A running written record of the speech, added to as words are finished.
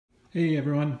Hey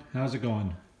everyone, how's it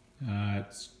going?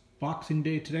 It's Boxing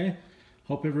Day today.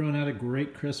 Hope everyone had a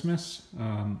great Christmas.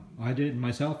 I did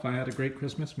myself. I had a great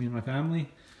Christmas, me and my family.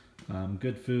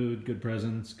 Good food, good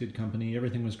presents, good company.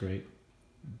 Everything was great.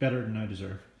 Better than I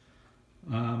deserve.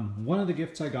 One of the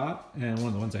gifts I got, and one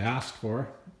of the ones I asked for,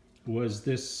 was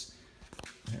this.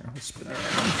 Here, I'll spin it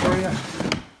around for you.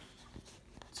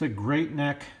 It's a Great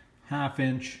Neck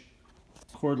 1/2"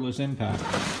 cordless impact.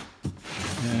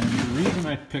 And the reason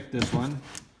I picked this one,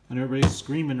 and everybody's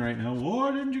screaming right now,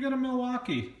 why didn't you get a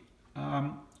Milwaukee?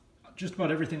 Just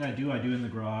about everything I do in the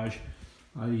garage.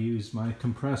 I use my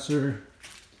compressor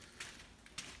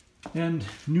and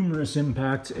numerous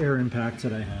impacts, air impacts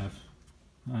that I have.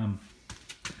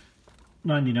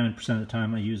 99% of the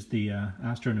time I use the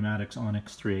Astro Pneumatics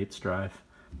Onyx 3/8 drive.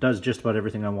 Does just about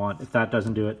everything I want. If that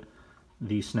doesn't do it,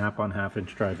 the snap-on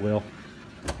 1/2" drive will.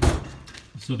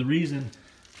 So the reason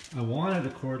I wanted a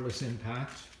cordless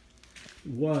impact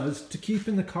was to keep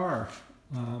in the car.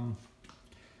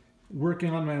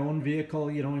 Working on my own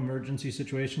vehicle, you know, emergency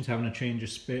situations, having to change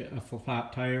a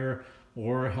flat tire,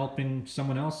 or helping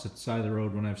someone else at the side of the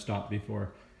road when I've stopped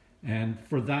before. And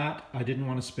for that, I didn't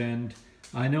want to spend,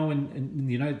 I know in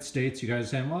the United States, you guys are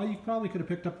saying, well, you probably could have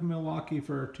picked up a Milwaukee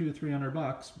for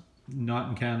 $200-300. Not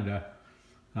in Canada.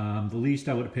 The least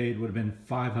I would have paid would have been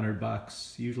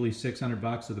 $500, usually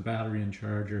 $600 with the battery and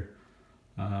charger.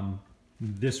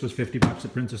 This was $50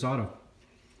 at Princess Auto.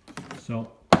 So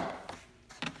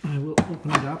I will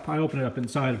open it up. I opened it up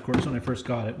inside, of course, when I first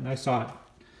got it, and I saw it.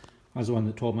 I was the one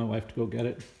that told my wife to go get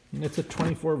it. And it's a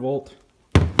 24-volt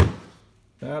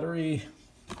battery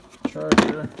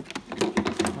charger.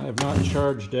 I have not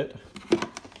charged it,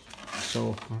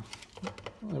 so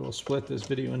I will split this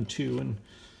video in two and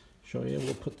show you.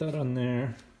 We'll put that on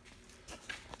there.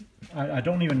 I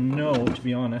don't even know, to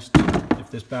be honest, if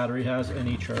this battery has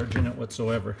any charge in it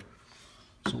whatsoever.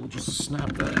 So we'll just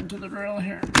snap that into the drill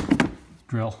here.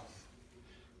 Drill.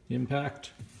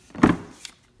 Impact.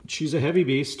 She's a heavy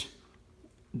beast.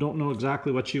 Don't know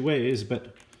exactly what she weighs,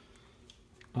 but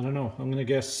I don't know. I'm gonna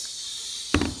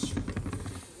guess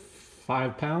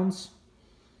 5 pounds.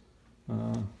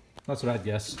 That's what I'd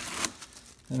guess.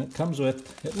 And it comes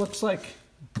with, it looks like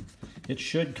it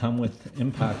should come with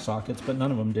impact sockets, but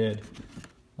none of them did.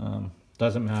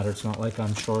 Doesn't matter, it's not like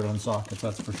I'm short on sockets,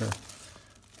 that's for sure.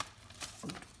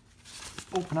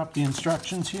 Open up the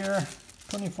instructions here.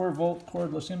 24-volt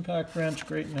cordless impact wrench,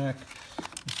 Great Neck,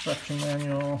 instruction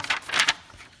manual,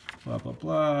 blah, blah,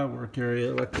 blah, work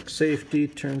area, electric safety,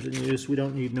 terms and use. We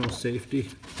don't need no safety.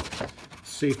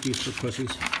 Safety's for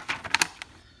pussies.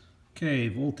 Okay,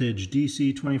 voltage,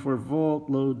 DC 24 volt,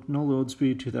 load, no load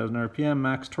speed, 2000 RPM,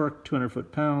 max torque, 200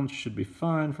 foot-pounds, should be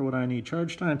fine for what I need.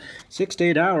 Charge time, 6 to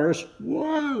 8 hours.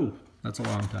 Whoa! That's a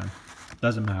long time.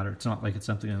 Doesn't matter. It's not like it's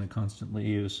something I'm going to constantly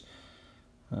use.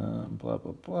 Blah,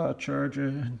 blah, blah.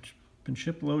 Charger, been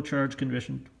shipped low charge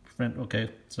condition. Okay,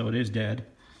 so it is dead.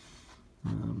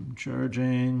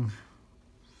 Charging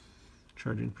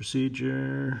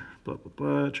procedure, blah, blah,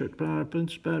 blah, charge power,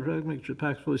 pinch, bad plug, make sure the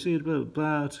pack's fully seated, blah, blah,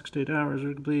 blah, 6 to 8 hours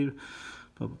are complete,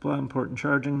 blah, blah, blah, important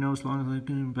charging, no as long as I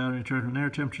can, battery charge when air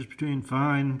temperatures between,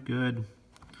 fine, good,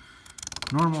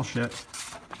 normal shit.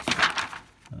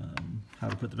 How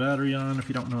to put the battery on, if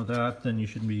you don't know that, then you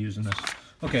shouldn't be using this.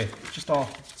 Okay, just all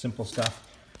simple stuff.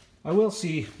 I will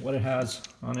see what it has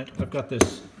on it. I've got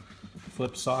this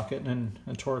flip socket and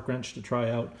a torque wrench to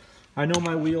try out. I know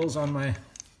my wheels on my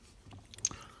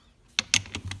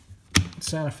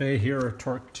Santa Fe here are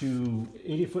torqued to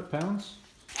 80 foot-pounds.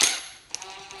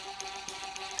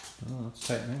 Oh, that's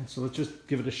tightening. So let's just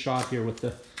give it a shot here with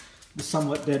the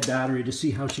somewhat dead battery to see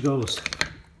how she goes.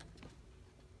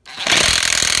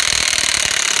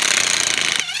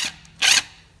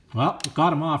 Well, it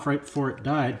got him off right before it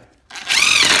died.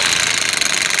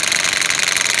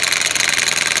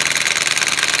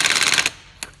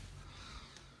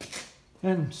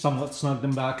 And somewhat snugged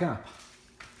him back up.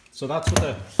 So that's with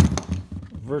a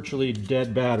virtually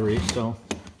dead battery, so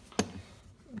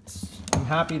I'm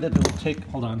happy that it will take,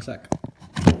 hold on a sec,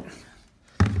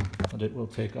 but it will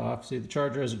take off. See, the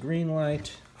charger has a green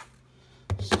light.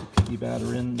 Stick the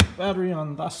battery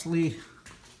on thusly,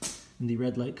 and the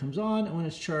red light comes on, and when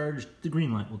it's charged, the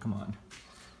green light will come on.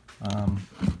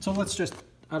 So let's just,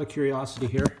 out of curiosity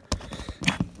here,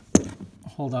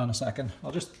 hold on a second.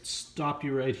 I'll just stop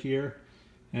you right here,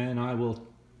 and I will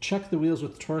check the wheels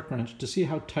with the torque wrench to see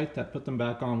how tight that put them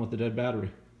back on with the dead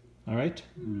battery. All right,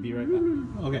 be right back.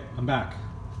 Okay, I'm back.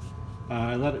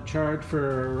 I let it charge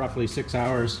for roughly 6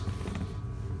 hours.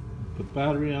 Put the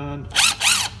battery on.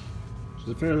 It's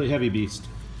a fairly heavy beast.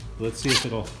 Let's see if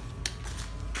it'll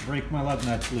break my lug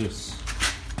nuts loose.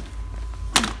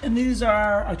 And these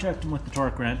are, I checked them with the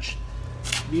torque wrench.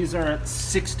 These are at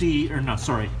 60, or no,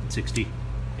 sorry, 60,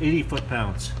 80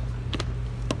 foot-pounds.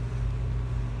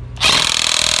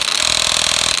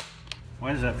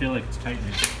 Why does that feel like it's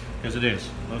tightening? Because it is.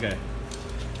 Okay.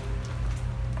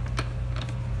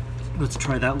 Let's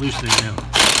try that loosening now.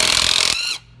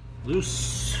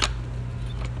 Loose.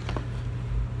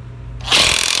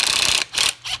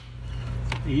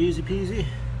 Easy peasy.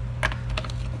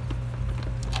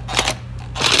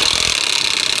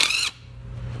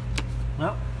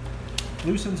 Well,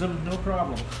 loosens them, no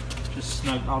problem. Just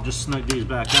snug. I'll just snug these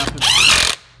back up.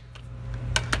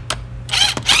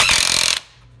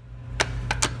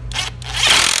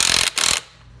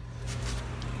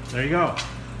 There you go.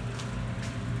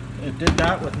 It did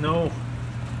that with no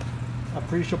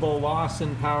appreciable loss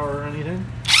in power or anything.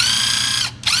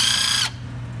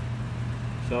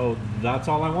 So that's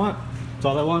all I want. That's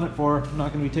all I want it for. I'm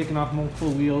not going to be taking off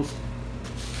multiple wheels.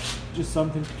 Just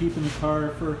something to keep in the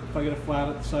car for if I get a flat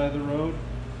at the side of the road.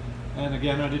 And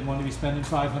again, I didn't want to be spending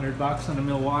 $500 on a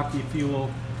Milwaukee fuel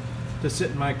to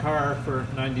sit in my car for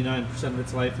 99% of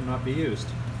its life and not be used.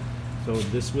 So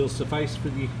this will suffice for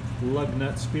the lug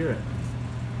nut spirit.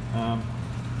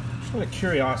 Just out of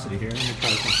curiosity here, let me try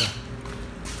something.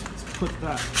 Let's put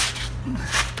that,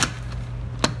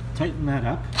 tighten that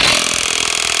up.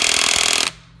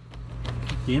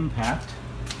 The impact.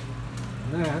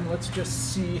 And then let's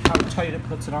just see how tight it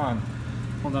puts it on.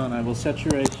 Hold on, I will set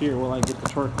you right here while I get the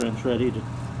torque wrench ready to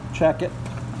check it.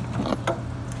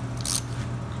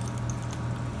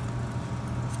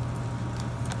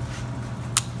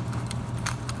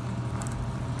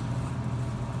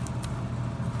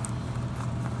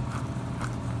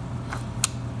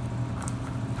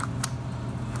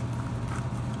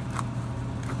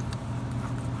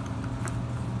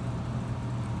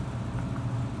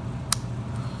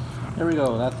 There we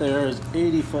go, that there is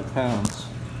 80 foot-pounds.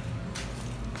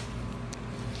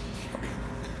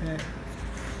 Okay.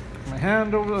 My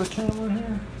hand over the camera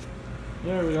here.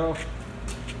 There we go.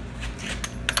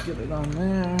 Get it on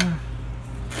there.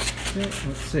 Okay,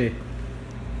 let's see.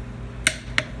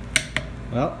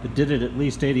 Well, it did it at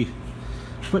least 80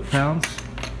 foot-pounds.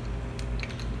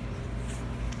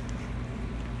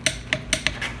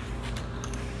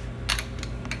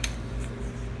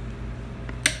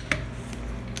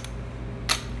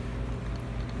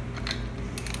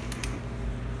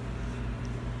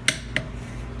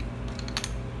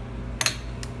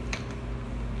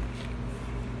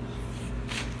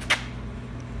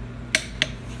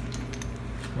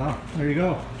 Wow, there you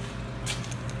go.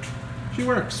 She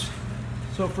works.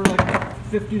 So for like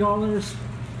 $50,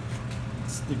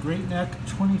 it's the Great Neck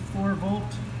 24-volt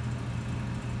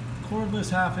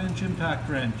cordless half-inch impact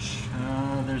wrench.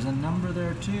 There's a number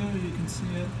there too, you can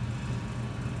see it.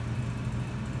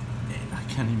 I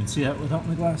can't even see that without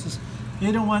my glasses.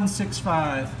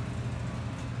 80165.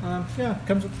 Yeah, it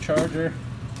comes with the charger.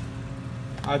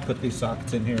 I put these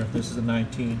sockets in here. This is a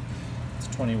 19.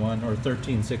 It's 21 or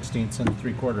 13/16 and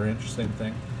 3/4 inch, same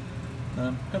thing.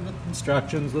 Got the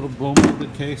instructions, little blow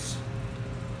molded case.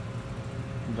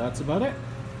 And that's about it.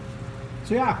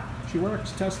 So yeah, she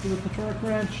works. Tested with the torque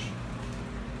wrench.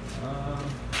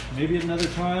 Maybe at another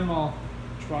time I'll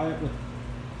try it with,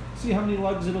 see how many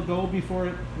lugs it'll go before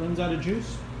it runs out of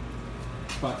juice.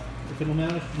 But if it'll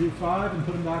manage to do 5 and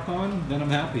put them back on, then I'm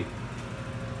happy.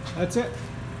 That's it.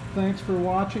 Thanks for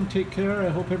watching. Take care. I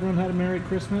hope everyone had a Merry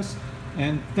Christmas.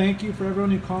 And thank you for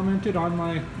everyone who commented on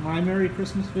my Merry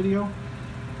Christmas video.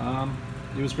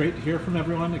 It was great to hear from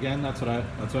everyone. Again, that's what I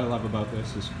love about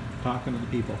this, is talking to the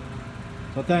people.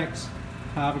 So thanks.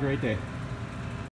 Have a great day.